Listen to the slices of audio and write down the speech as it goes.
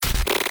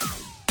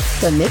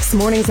The Mixed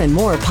Mornings and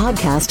More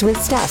podcast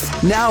with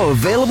Steph. Now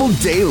available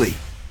daily.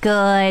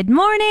 Good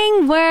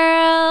morning,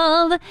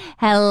 world.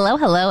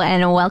 Hello,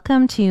 and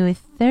welcome to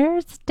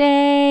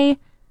Thursday,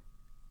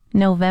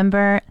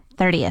 November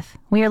 30th.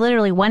 We are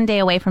literally one day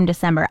away from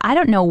December. I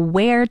don't know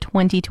where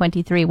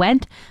 2023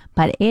 went,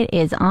 but it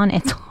is on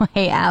its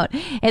way out.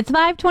 It's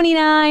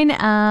 5:29,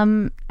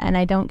 and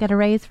I don't get a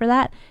raise for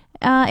that.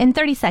 In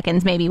 30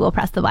 seconds, maybe we'll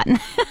press the button.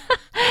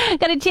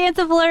 Got a chance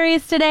of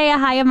flurries today, a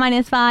high of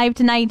 -5.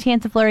 Tonight,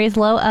 chance of flurries,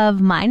 low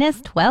of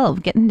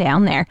 -12. Getting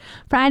down there.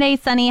 Friday,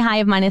 sunny, high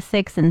of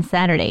 -6. And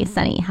Saturday,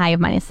 sunny, high of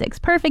 -6.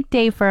 Perfect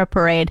day for a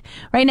parade.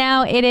 Right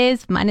now, it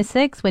is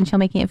 -6. Wind chill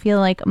making it feel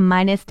like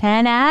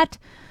 -10 at...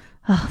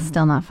 Oh,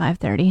 still not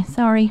 5:30.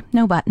 Sorry,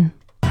 no button.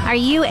 Are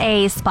you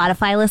a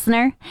Spotify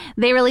listener?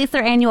 They release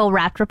their annual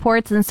Wrapped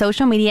reports, and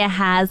social media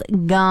has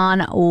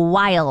gone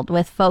wild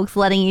with folks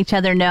letting each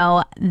other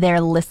know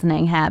their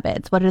listening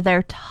habits. What are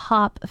their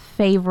top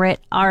favorite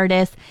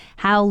artists?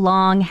 How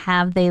long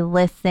have they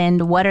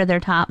listened? What are their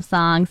top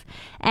songs?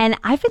 And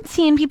I've been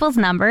seeing people's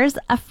numbers.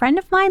 A friend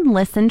of mine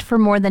listened for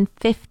more than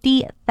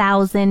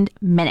 50,000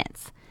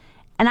 minutes.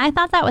 And I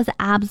thought that was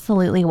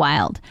absolutely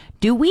wild.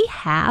 Do we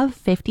have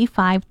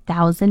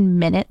 55,000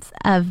 minutes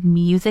of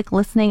music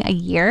listening a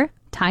year?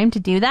 Time to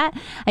do that?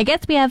 I guess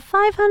we have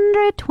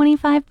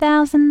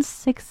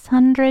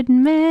 525,600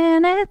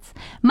 minutes.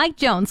 Mike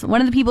Jones,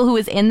 one of the people who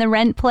was in the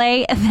Rent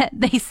play that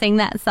they sing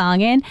that song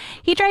in,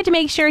 he tried to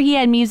make sure he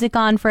had music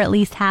on for at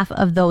least half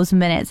of those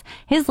minutes.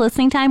 His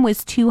listening time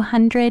was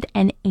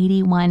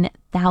 281,000.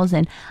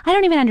 I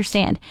don't even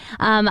understand.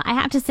 I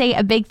have to say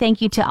a big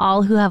thank you to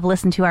all who have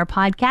listened to our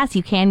podcast.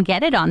 You can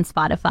get it on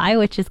Spotify,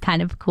 which is kind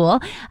of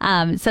cool.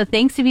 So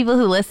thanks to people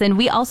who listen.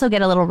 We also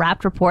get a little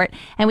Wrapped report,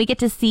 and we get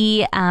to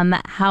see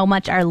how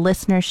much our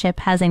listenership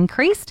has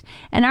increased,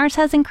 and ours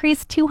has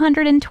increased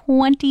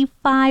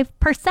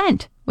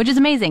 225%, which is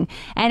amazing.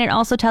 And it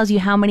also tells you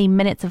how many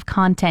minutes of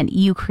content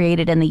you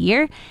created in the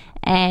year.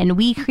 And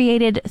we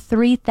created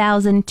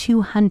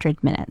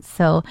 3,200 minutes.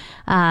 So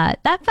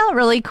that felt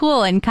really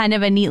cool and kind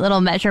of a neat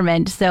little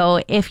measurement.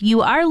 So if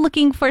you are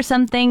looking for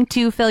something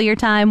to fill your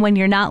time when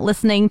you're not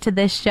listening to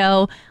this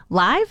show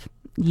live,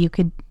 you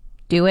could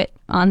do it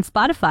on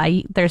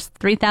Spotify. There's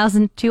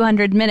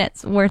 3,200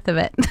 minutes worth of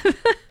it.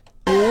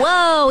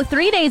 Whoa,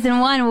 3 days in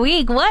 1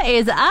 week. What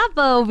is up,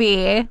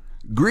 Obie?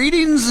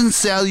 Greetings and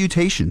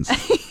salutations.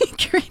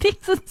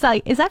 Greetings and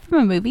salutations. Is that from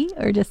a movie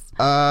or just...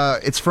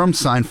 It's from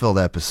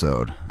Seinfeld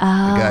episode. The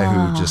guy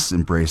who just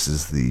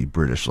embraces the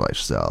British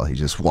lifestyle. He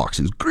just walks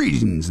in,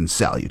 greetings and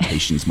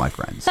salutations, my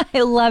friends.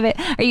 I love it.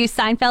 Are you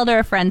Seinfeld or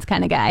a Friends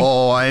kind of guy?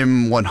 Oh,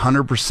 I'm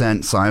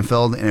 100%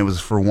 Seinfeld, and it was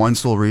for one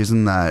sole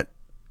reason that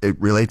it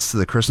relates to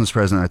the Christmas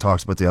present I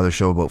talked about the other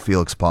show about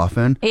Felix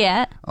Poffin.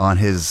 Yeah. On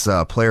his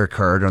player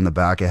card on the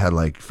back, it had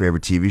like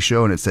favorite TV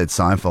show, and it said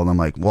Seinfeld. And I'm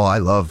like, well, I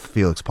love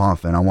Felix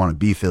Poffin. I want to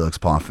be Felix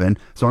Poffin,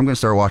 so I'm going to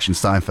start watching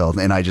Seinfeld.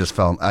 And I just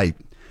felt I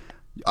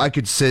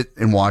could sit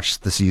and watch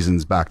the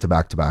seasons back to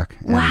back to back.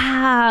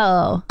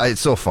 Wow.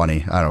 It's so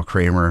funny. I don't know,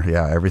 Kramer.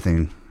 Yeah,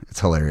 everything. It's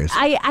hilarious.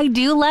 I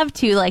do love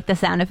to like the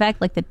sound effect,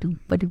 like the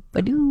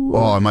doo-ba-doo-ba-doo.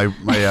 Oh, and my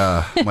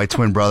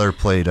twin brother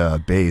played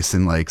bass,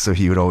 and like so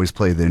he would always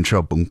play the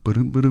intro, boom,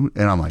 ba-doom, ba-doom,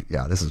 and I'm like,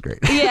 yeah, this is great.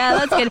 Yeah,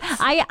 that's good.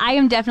 I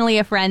am definitely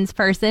a Friends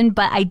person,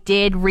 but I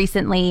did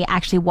recently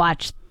actually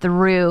watch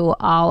through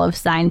all of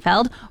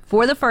Seinfeld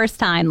for the first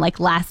time, like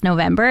last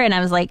November, and I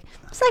was like,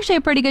 it's actually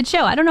a pretty good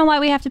show. I don't know why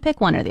we have to pick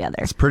one or the other.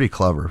 It's pretty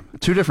clever.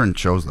 Two different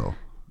shows though.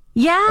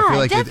 Yeah, I feel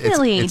like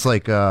definitely. It's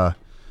like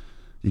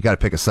you got to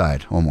pick a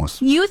side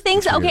almost. You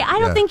think so? Okay, I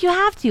don't think you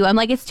have to. I'm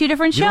like, it's two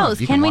different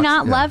shows. Can we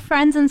not love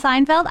Friends and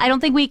Seinfeld? I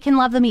don't think we can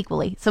love them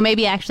equally. So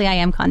maybe actually I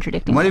am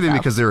contradicting myself. Might even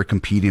because they were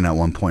competing at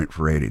one point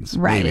for ratings.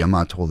 Right. Maybe. I'm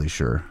not totally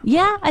sure.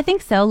 Yeah, I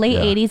think so. Late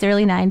 80s,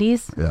 early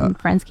 90s. Yeah. And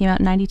Friends came out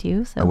in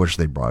 92. So I wish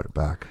they brought it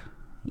back.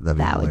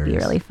 That would be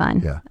really fun.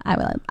 Yeah.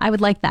 I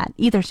would like that.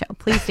 Either show.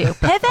 Please do.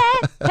 Pivot!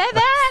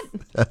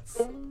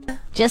 Yes.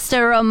 Just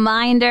a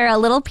reminder, a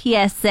little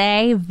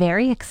PSA.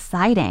 Very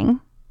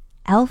exciting.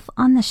 Elf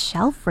on the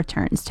Shelf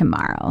returns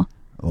tomorrow.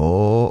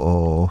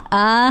 Oh.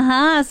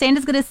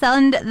 Santa's going to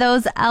send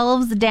those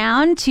elves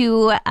down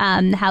to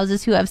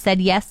houses who have said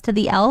yes to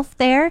the elf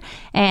there.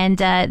 And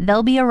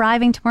they'll be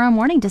arriving tomorrow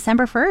morning,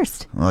 December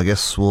 1st. Well, I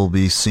guess we'll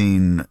be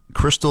seeing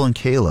Crystal and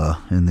Kayla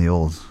in the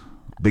old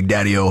Big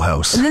Daddy O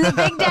house. And then the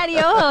Big Daddy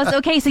O house.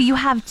 Okay, so you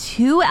have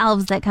two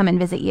elves that come and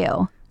visit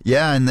you.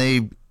 Yeah, and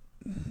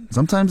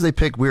sometimes they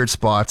pick weird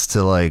spots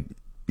to like,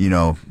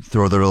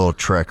 throw their little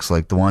tricks.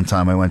 Like the one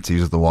time I went to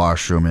use the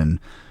washroom and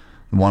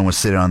one was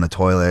sitting on the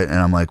toilet and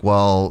I'm like,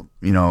 well,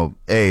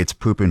 it's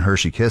pooping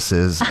Hershey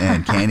Kisses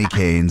and candy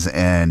canes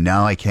and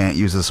now I can't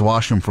use this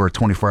washroom for a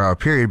 24-hour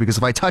period because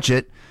if I touch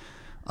it,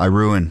 I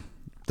ruin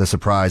the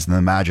surprise and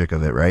the magic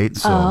of it, right?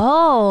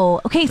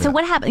 So, okay. So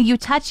what happened? You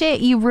touch it,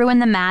 you ruin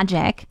the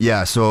magic.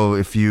 Yeah. So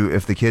if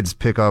the kids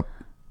pick up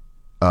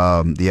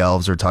the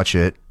elves or touch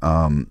it,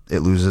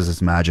 it loses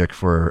its magic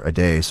for a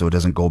day. So it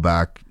doesn't go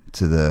back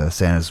to the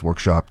Santa's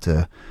workshop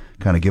to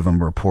kind of give them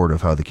a report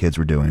of how the kids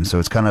were doing. So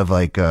it's kind of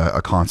like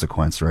a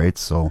consequence, right?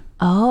 So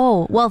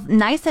Oh, well,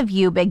 nice of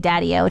you, Big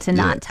Daddy-O, to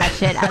not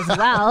touch it as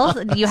well.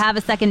 Do you have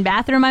a second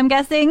bathroom, I'm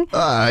guessing?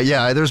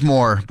 Yeah, there's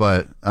more,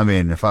 but I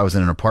mean, if I was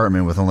in an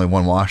apartment with only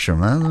one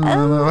washroom, I don't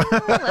know.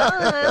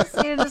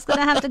 So you're just going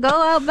to have to go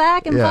out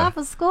back and pop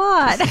a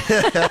squat.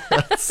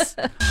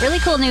 Really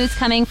cool news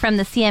coming from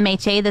the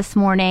CMHA this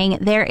morning.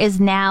 There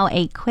is now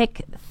a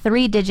quick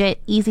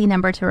 3-digit easy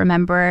number to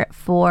remember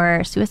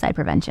for suicide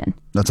prevention.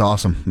 That's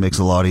awesome. Makes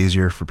it a lot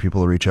easier for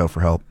people to reach out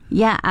for help.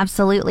 Yeah,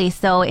 absolutely.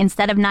 So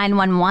instead of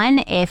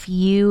 911, if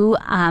you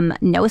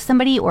know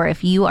somebody or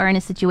if you are in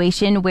a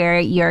situation where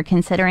you're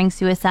considering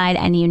suicide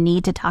and you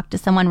need to talk to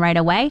someone right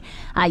away,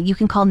 you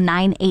can call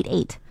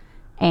 988.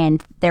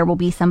 And there will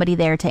be somebody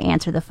there to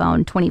answer the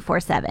phone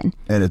 24/7.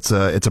 And it's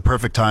a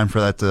perfect time for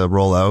that to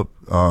roll out.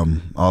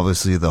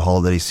 Obviously, the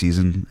holiday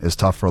season is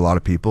tough for a lot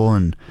of people,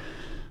 and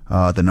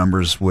the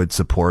numbers would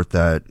support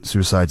that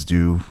suicides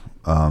do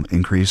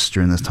increase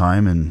during this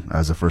time. And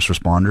as a first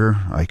responder,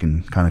 I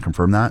can kind of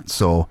confirm that.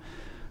 So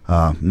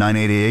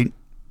 988,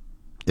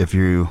 if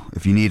you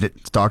need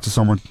it to talk to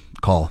someone,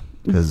 call,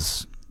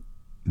 because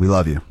we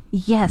love you.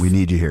 Yes. We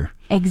need you here.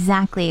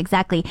 Exactly.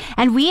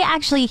 And we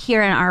actually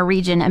here in our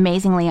region,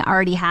 amazingly,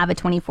 already have a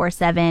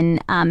 24/7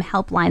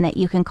 helpline that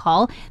you can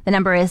call. The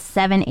number is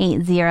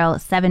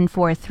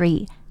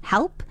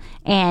 780-743-HELP.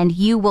 And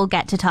you will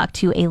get to talk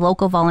to a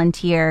local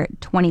volunteer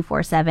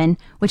 24/7,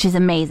 which is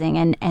amazing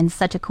and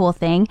such a cool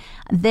thing.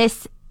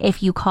 This,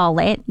 if you call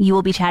it, you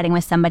will be chatting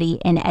with somebody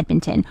in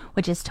Edmonton,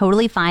 which is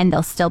totally fine.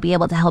 They'll still be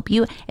able to help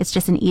you. It's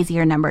just an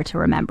easier number to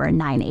remember,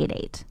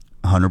 988.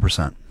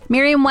 100%.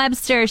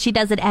 Merriam-Webster, she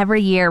does it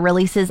every year,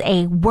 releases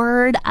a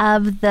word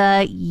of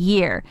the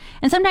year.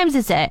 And sometimes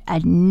it's a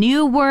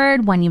new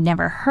word, one you've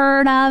never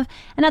heard of,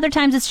 and other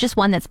times it's just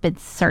one that's been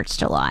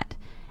searched a lot.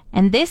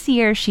 And this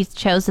year, she's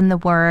chosen the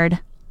word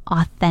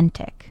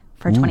authentic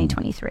for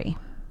 2023.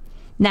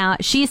 Now,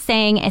 she's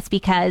saying it's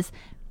because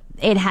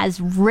it has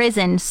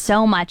risen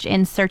so much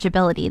in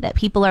searchability that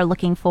people are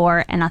looking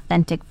for an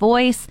authentic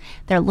voice.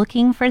 They're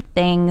looking for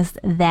things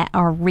that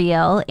are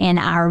real in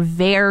our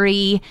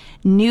very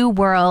new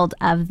world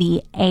of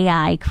the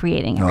AI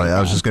creating everything. Oh, yeah,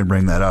 I was just going to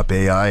bring that up.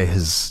 AI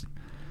has...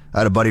 I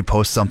had a buddy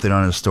post something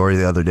on his story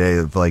the other day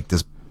of like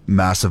this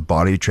massive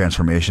body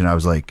transformation. I'm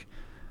like,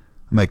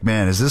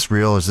 man, is this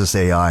real? Is this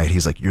AI?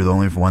 He's like, you're the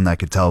only one that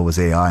could tell it was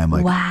AI. I'm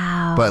like,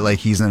 wow. But like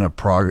he's in the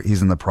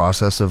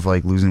process of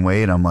like losing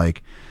weight. I'm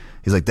like,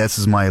 he's like, this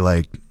is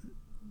my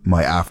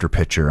after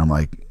picture. I'm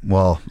like,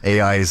 well,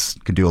 AIs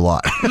can do a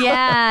lot.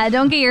 Yeah,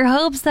 don't get your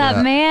hopes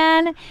up,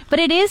 man. But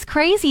it is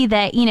crazy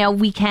that,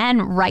 we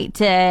can write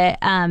to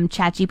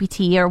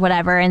ChatGPT or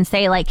whatever and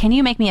say, like, can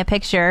you make me a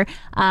picture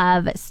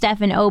of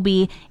Steph and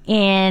Obie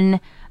in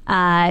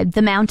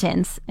the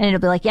mountains? And it'll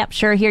be like, yep,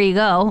 sure, here you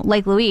go.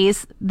 Lake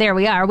Louise, there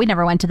we are. We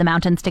never went to the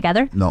mountains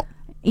together. No.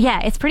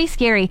 Yeah, it's pretty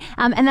scary.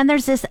 And then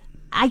there's this...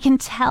 I can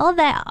tell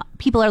that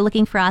people are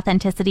looking for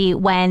authenticity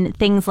when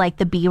things like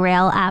the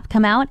B-Rail app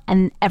come out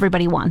and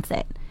everybody wants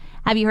it.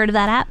 Have you heard of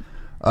that app?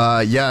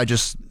 Yeah,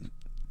 just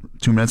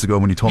 2 minutes ago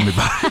when you told me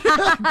about it.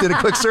 Did a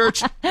quick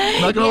search.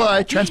 Not gonna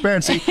lie,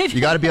 transparency.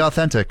 You got to be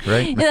authentic,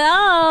 right?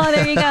 Oh,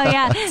 there you go.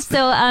 Yeah.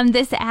 So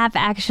this app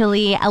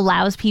actually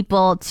allows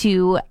people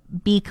to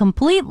be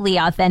completely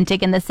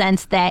authentic in the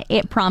sense that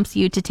it prompts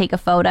you to take a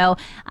photo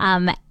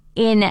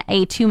in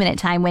a 2-minute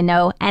time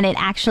window, and it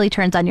actually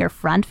turns on your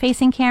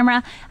front-facing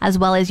camera as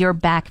well as your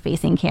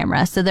back-facing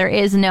camera. So there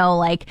is no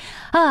like,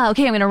 oh,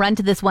 okay, I'm going to run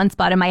to this one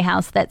spot in my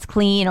house that's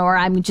clean, or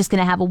I'm just going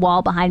to have a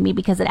wall behind me,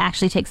 because it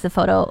actually takes the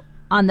photo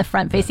on the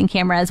front-facing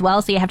camera as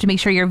well. So you have to make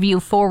sure your view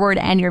forward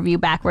and your view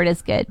backward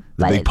is good.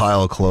 The big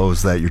pile of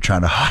clothes that you're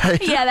trying to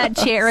hide. Yeah, that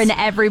chair in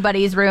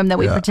everybody's room that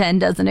we pretend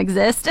doesn't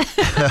exist.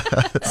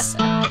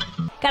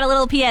 Got a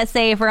little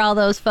PSA for all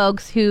those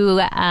folks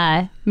who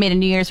made a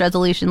New Year's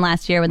resolution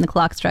last year when the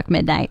clock struck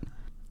midnight.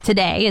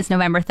 Today is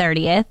November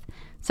 30th,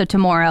 so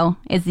tomorrow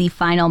is the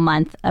final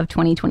month of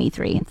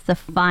 2023. It's the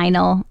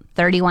final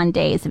 31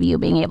 days of you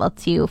being able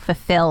to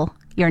fulfill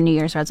your New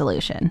Year's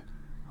resolution.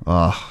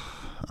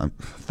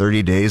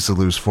 30 days to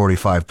lose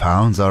 45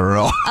 pounds? I don't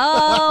know.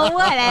 Oh,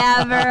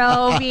 whatever,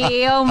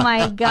 Obie. Oh,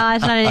 my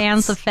gosh. Not an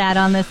ounce of fat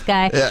on this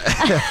guy. Yeah.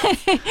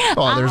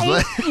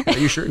 Are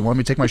you sure? You want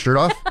me to take my shirt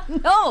off?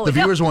 No. The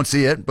viewers won't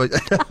see it, but...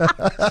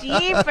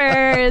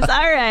 Jeepers.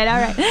 All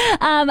right.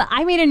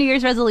 I made a New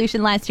Year's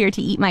resolution last year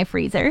to eat my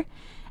freezer.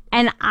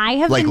 And I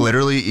have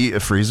literally eat a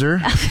freezer?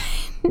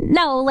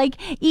 No, like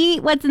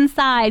eat what's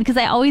inside, because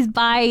I always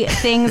buy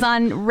things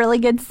on really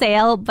good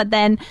sale, but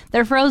then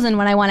they're frozen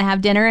when I want to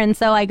have dinner, and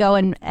so I go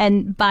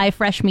and buy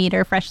fresh meat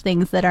or fresh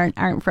things that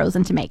aren't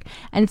frozen to make.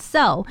 And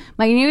so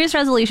my New Year's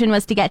resolution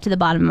was to get to the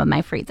bottom of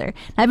my freezer.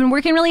 I've been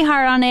working really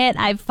hard on it.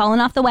 I've fallen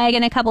off the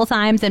wagon a couple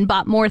times and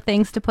bought more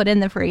things to put in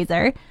the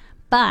freezer.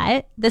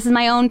 But this is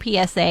my own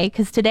PSA,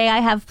 because today I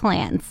have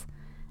plans.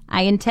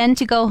 I intend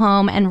to go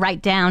home and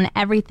write down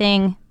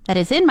everything that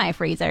is in my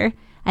freezer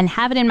and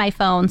have it in my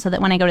phone, so that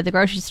when I go to the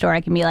grocery store,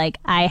 I can be like,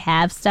 I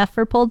have stuff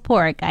for pulled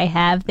pork. I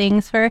have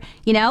things for,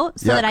 so that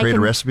I can create a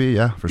recipe.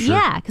 Yeah, for sure.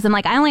 Yeah, because I'm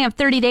like, I only have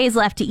 30 days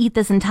left to eat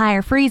this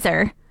entire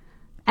freezer.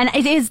 And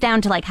it is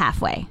down to like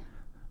halfway.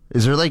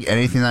 Is there like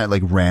anything that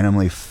like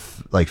randomly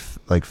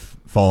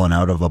fallen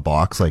out of a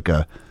box, like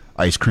a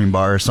ice cream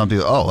bar or something?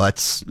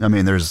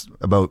 There's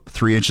about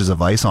 3 inches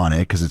of ice on it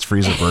because it's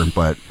freezer burnt,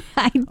 but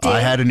I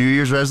had a New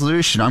Year's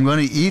resolution. I'm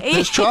going to eat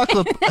this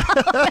chocolate.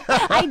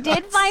 I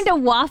did find a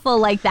waffle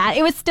like that.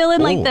 It was still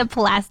in like the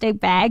plastic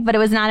bag, but it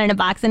was not in a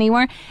box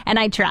anymore. And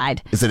I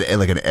tried. Is it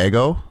like an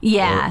Eggo?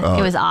 Yeah,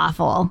 it was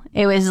awful.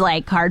 It was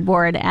like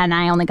cardboard, and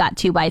I only got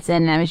 2 bites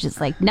in, and I was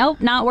just like,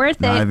 nope, not worth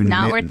it.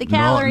 Not worth the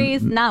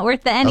calories. Not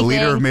worth the anything. A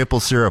liter of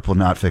maple syrup will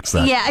not fix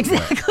that. Yeah,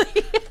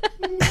 exactly.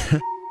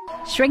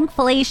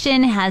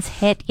 Shrinkflation has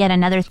hit yet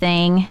another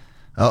thing.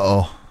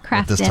 Uh-oh.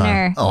 Kraft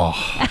Dinner. Oh.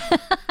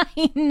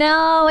 I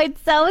know,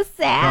 it's so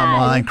sad. Come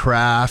on,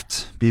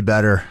 Kraft. Be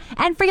better.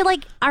 And for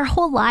like our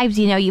whole lives,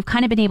 you've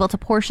kind of been able to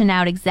portion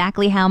out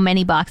exactly how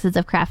many boxes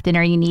of Kraft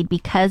Dinner you need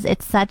because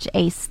it's such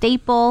a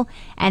staple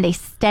and a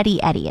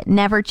steady Eddie. It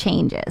never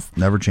changes.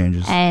 Never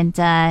changes. And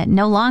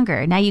no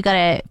longer. Now you got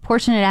to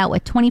portion it out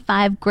with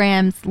 25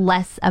 grams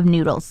less of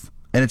noodles.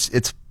 And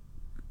it's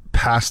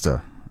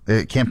pasta.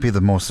 It can't be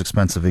the most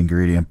expensive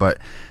ingredient, but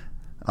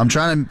I'm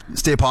trying to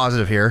stay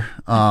positive here.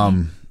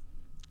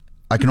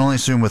 I can only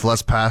assume with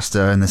less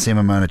pasta and the same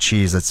amount of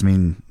cheese,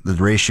 the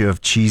ratio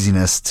of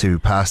cheesiness to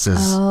pasta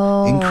is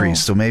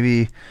increased. So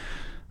maybe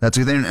that's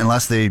a good thing,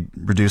 unless they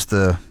reduce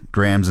the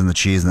grams in the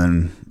cheese,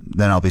 then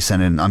I'll be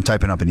I'm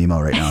typing up an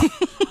email right now.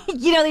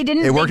 They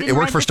didn't. It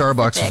worked for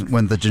Starbucks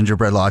when the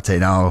gingerbread latte.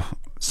 Now,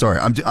 sorry,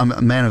 I'm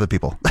a man of the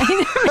people.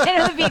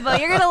 Man of the people,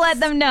 you're gonna let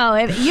them know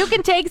if you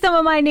can take some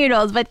of my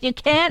noodles, but you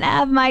can't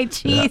have my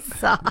cheese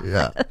sauce.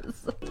 Yeah.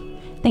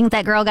 Think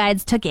that Girl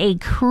Guides took a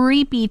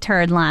creepy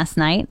turn last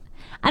night.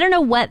 I don't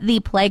know what the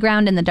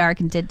playground in the dark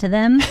did to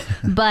them,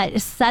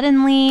 but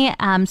suddenly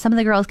some of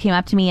the girls came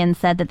up to me and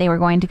said that they were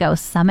going to go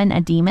summon a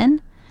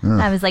demon.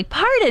 I was like,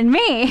 pardon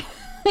me.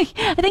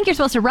 I think you're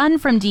supposed to run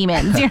from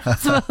demons. You're not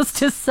supposed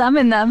to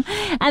summon them.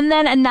 And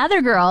then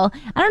another girl,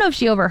 I don't know if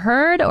she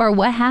overheard or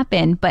what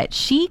happened, but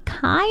she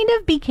kind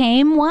of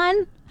became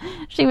one.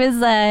 She was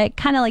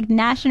kind of like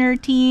gnashing her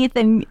teeth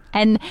and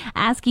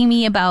asking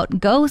me about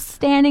ghosts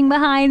standing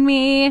behind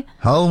me.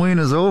 Halloween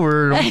is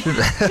over.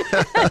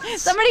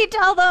 Somebody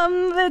tell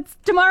them that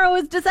tomorrow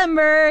is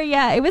December.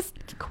 Yeah, it was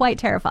quite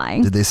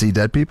terrifying. Did they see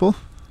dead people?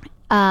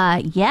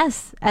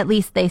 Yes, at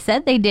least they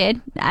said they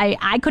did.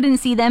 I couldn't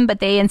see them, but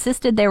they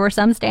insisted there were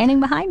some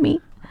standing behind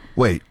me.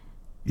 Wait,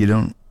 you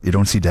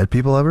don't see dead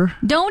people ever?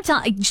 Don't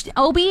tell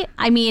Obie.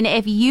 I mean,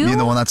 if you mean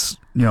the one that's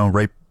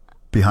right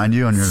behind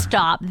you on your...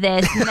 Stop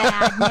this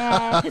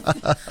madness.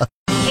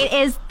 It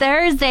is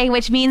Thursday,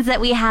 which means that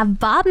we have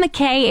Bob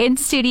MacKay in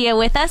studio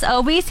with us.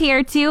 Obie's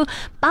here too.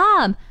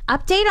 Bob,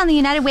 update on the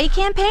United Way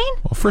campaign?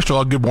 Well, first of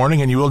all, good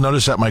morning, and you will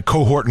notice that my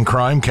cohort in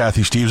crime,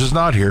 Kathy Steves, is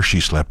not here. She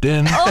slept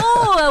in.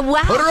 Oh,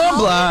 wow. Put her on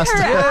blast.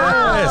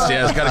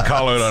 Yes, got to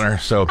call out on her.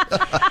 So,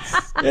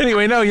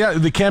 anyway,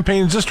 the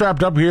campaign just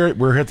wrapped up here.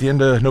 We're at the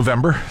end of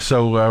November,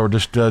 so we're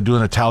just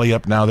doing a tally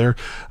up now there.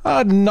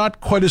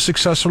 Not quite as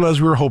successful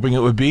as we were hoping it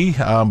would be,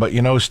 but,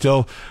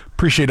 still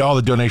appreciate all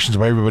the donations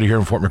by everybody here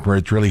in Fort McMurray.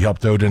 It's really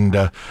helped out, and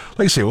like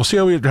I say, we'll see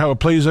how it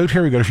plays out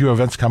here. We got a few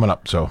events coming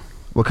up, so...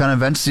 What kind of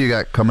events do you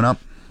got coming up?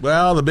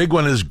 Well, the big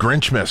one is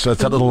Grinchmas.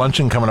 That's that little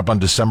luncheon coming up on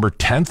December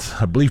 10th.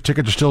 I believe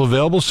tickets are still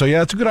available. So,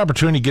 yeah, it's a good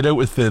opportunity to get out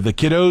with the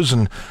kiddos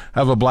and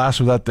have a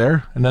blast with that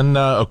there. And then,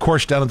 of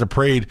course, down at the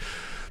parade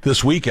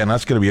this weekend,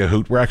 that's going to be a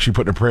hoot. We're actually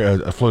putting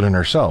a float in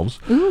ourselves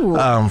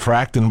for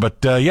Acton. But,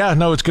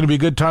 it's going to be a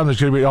good time. There's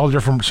going to be all the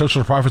different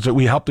social profits that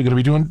we help. They're going to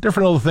be doing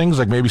different little things,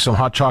 like maybe some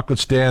hot chocolate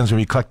stands,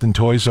 maybe collecting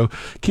toys. So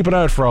keep an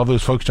eye out for all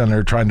those folks down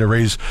there trying to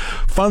raise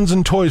funds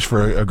and toys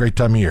for a great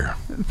time of year.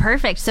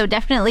 Perfect. So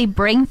definitely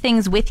bring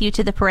things with you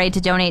to the parade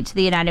to donate to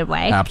the United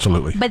Way.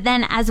 Absolutely. But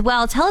then as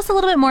well, tell us a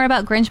little bit more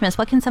about Grinchmas.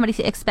 What can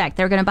somebody expect?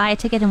 They're going to buy a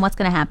ticket, and what's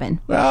going to happen?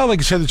 Well, like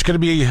I said, it's going to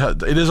be,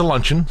 it is a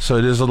luncheon. So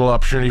it is a little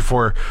opportunity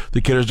for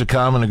the kiddos to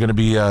come, and they're going to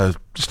be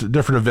just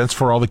different events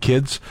for all the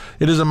kids.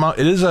 It is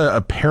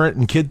a parent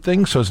and kid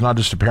thing, so it's not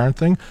just a parent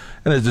thing.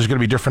 And there's going to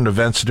be different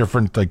events,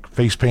 different like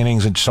face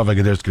paintings and stuff like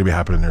that. It's going to be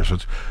happening there. So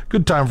it's a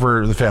good time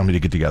for the family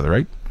to get together,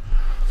 right?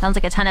 Sounds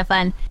like a ton of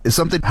fun. Is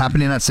something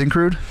happening at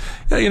Syncrude?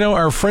 Yeah,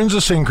 our friends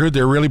at Syncrude,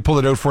 they really pulled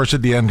it out for us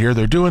at the end here.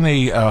 They're doing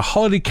a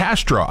holiday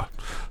cash draw.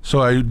 So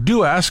I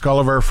do ask all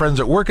of our friends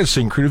that work at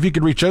Syncrude if you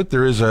could reach out.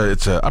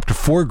 It's up to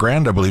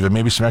 $4,000, I believe, and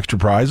maybe some extra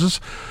prizes.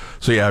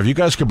 So yeah, if you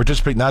guys can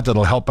participate in that,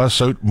 that'll help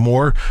us out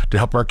more to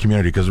help our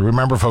community. Because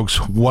remember, folks,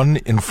 1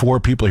 in 4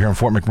 people here in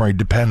Fort McMurray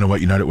depend on what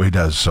United Way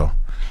does. So.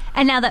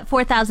 And now that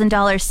 $4,000,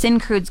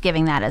 Syncrude's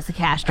giving that as a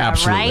cash draw,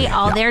 absolutely, right?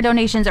 All their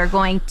donations are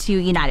going to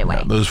United Way.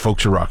 Yeah, those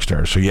folks are rock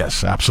stars. So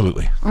yes,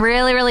 absolutely.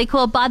 Really, really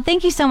cool. Bob,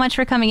 thank you so much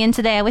for coming in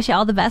today. I wish you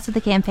all the best with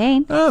the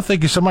campaign.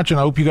 Thank you so much, and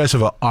I hope you guys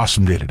have an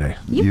awesome day today.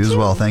 You as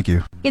well. Thank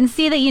you. You can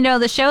see that,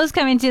 the show's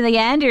coming to the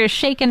end. You're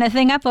shaking a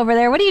thing up over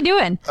there. What are you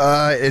doing?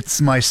 It's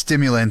my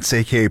stimulants,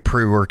 aka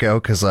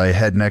pre-workout, because I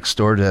head next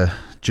door to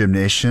Gym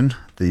Nation,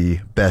 the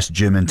best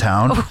gym in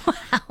town.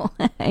 Wow.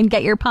 And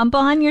get your pump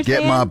on, you're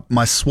saying? Get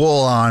my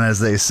swole on, as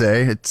they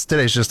say.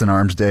 Today's just an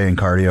arms day and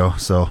cardio,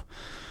 so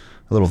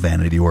A little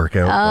vanity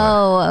workout.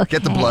 Oh, okay.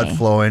 Get the blood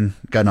flowing.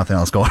 Got nothing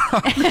else going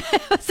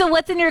on. So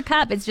what's in your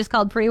cup? It's just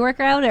called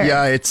pre-workout? Or?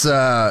 Yeah, it's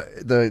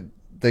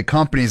the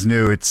company's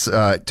new. It's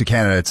to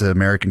Canada. It's an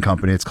American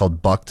company. It's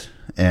called Bucked,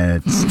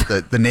 and it's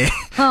the name.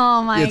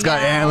 Oh my! It's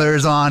got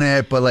antlers on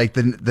it, but like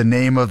the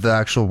name of the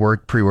actual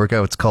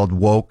pre-workout, it's called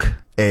Woke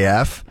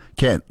AF.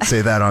 Can't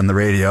say that on the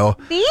radio.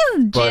 These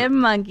gym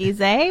monkeys,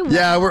 eh?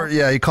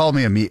 Yeah, he called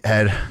me a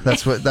meathead.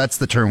 That's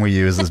the term we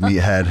use, is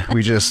meathead.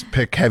 We just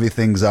pick heavy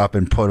things up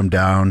and put them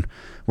down.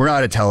 We're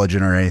not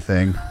intelligent or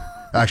anything.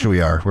 Actually,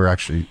 we are. We're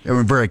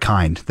very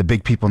kind. The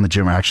big people in the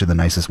gym are actually the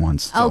nicest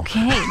ones. So.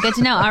 Okay, good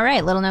to know. All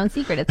right, little known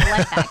secret. It's a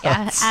life hack.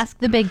 Yeah, ask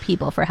the big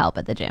people for help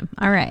at the gym.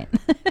 All right.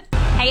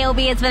 Hey,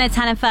 Obie, it's been a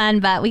ton of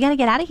fun, but we got to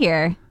get out of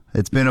here.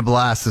 It's been a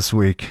blast this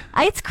week.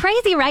 It's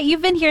crazy, right?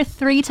 You've been here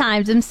 3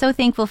 times. I'm so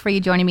thankful for you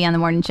joining me on the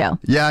morning show.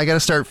 Yeah, I got to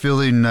start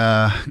fielding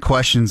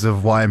questions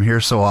of why I'm here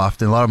so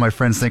often. A lot of my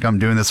friends think I'm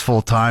doing this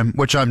full time,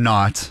 which I'm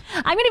not.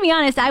 I'm going to be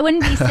honest. I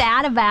wouldn't be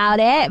sad about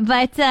it,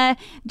 but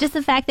just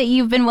the fact that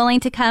you've been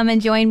willing to come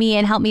and join me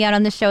and help me out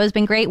on the show has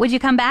been great. Would you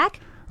come back?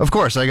 Of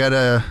course. I got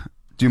to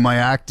do my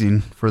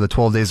acting for the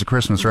 12 Days of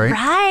Christmas, right?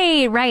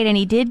 Right. And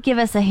he did give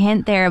us a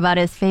hint there about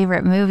his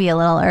favorite movie a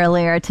little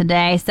earlier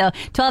today. So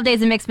 12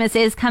 Days of Mixmas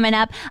is coming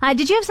up.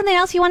 Did you have something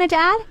else you wanted to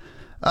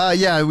add?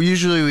 Yeah,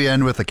 we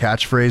end with a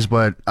catchphrase,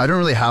 but I don't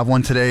really have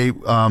one today.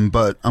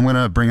 But I'm going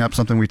to bring up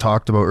something we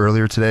talked about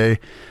earlier today,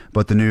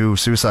 about the new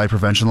suicide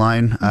prevention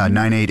line,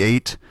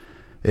 988.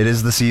 It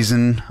is the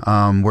season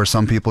where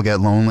some people get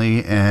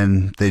lonely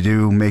and they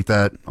do make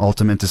that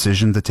ultimate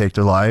decision to take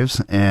their lives.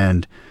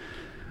 And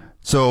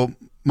so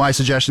my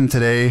suggestion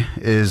today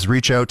is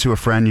reach out to a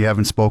friend you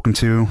haven't spoken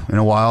to in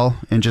a while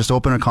and just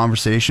open a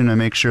conversation and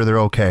make sure they're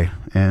okay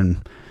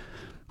and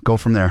go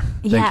from there.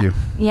 Thank you.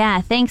 Yeah,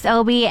 thanks,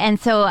 Obie. And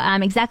so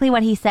exactly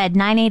what he said,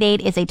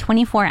 988 is a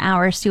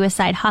 24-hour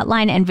suicide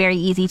hotline and very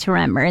easy to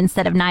remember.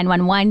 Instead of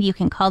 911, you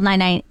can call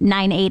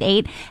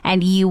 988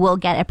 and you will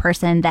get a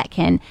person that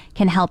can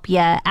help you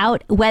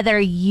out, whether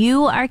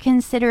you are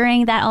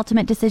considering that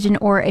ultimate decision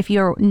or if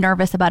you're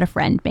nervous about a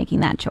friend making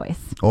that choice.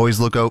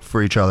 Always look out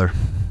for each other.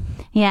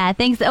 Yeah,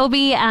 thanks,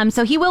 Obie.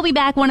 So he will be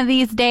back one of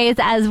these days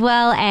as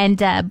well.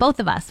 And both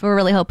of us, we're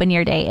really hoping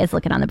your day is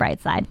looking on the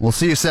bright side. We'll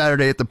see you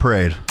Saturday at the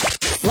parade.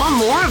 Want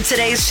more of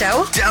today's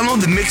show?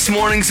 Download the Mixed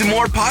Mornings and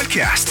More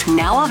podcast.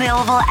 Now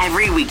available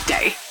every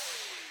weekday.